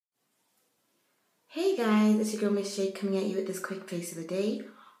Hey guys, it's your girl Miss J coming at you with this quick face of the day.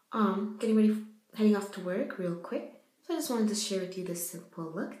 Getting ready, heading off to work real quick. So I just wanted to share with you this simple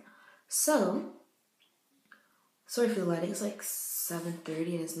look. So, sorry for the lighting, it's like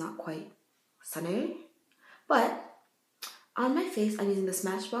 7:30 and it's not quite sunny. But on my face, I'm using the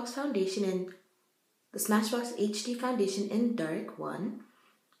Smashbox foundation and the Smashbox HD foundation in dark 1.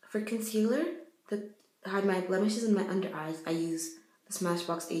 For concealer, to hide my blemishes in my under eyes, I use the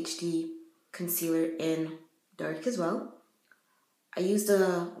Smashbox HD concealer in dark as well. I used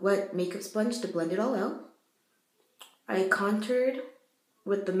a wet makeup sponge to blend it all out. I contoured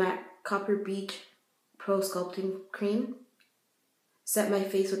with the matte Copper Beach Pro Sculpting Cream. Set my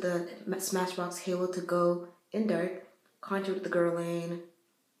face with the Smashbox Halo to Go in dark. Contoured with the Guerlain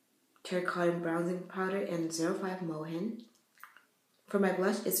Terracotta Bronzing Powder and 05 Mohin. For my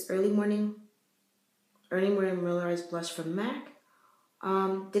blush, it's Early Morning Miller's Blush from MAC.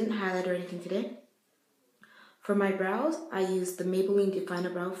 Didn't highlight or anything today. For my brows, I used the Maybelline Definer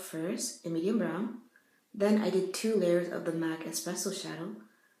Brow first in medium brown. Then I did 2 layers of the MAC Espresso Shadow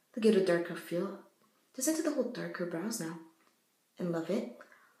to give it a darker feel. Just into the whole darker brows now. And love it.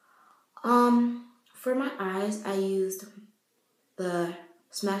 For my eyes, I used the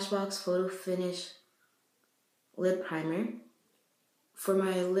Smashbox Photo Finish Lid Primer. For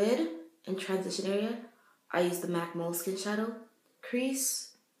my lid and transition area, I used the MAC Moleskin Shadow.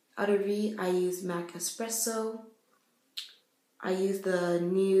 Crease, outer V, I used MAC Espresso. I used the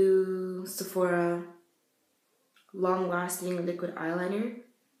new Sephora Long Lasting Liquid Eyeliner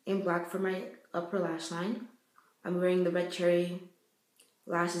in black for my upper lash line. I'm wearing the Red Cherry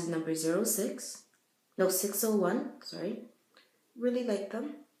lashes number 601, sorry. Really like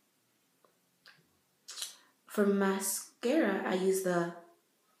them. For mascara, I use the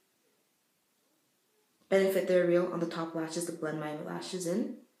Benefit They're Real on the top lashes to blend my lashes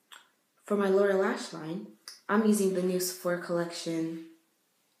in. For my lower lash line, I'm using the new Sephora collection,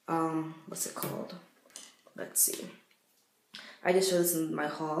 what's it called? Let's see. I just showed this in my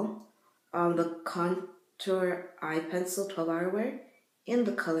haul. The Contour Eye Pencil 12-hour wear in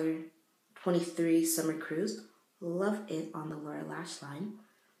the color 23 Summer Cruise. Love it on the lower lash line.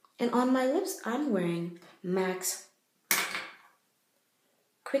 And on my lips, I'm wearing MAC's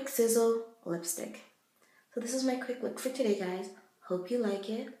Quick Sizzle lipstick. So this is my quick look for today, guys. Hope you like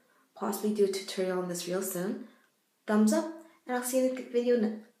it. Possibly do a tutorial on this real soon. Thumbs up, and I'll see you in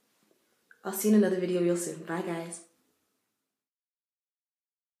another video real soon. Bye, guys.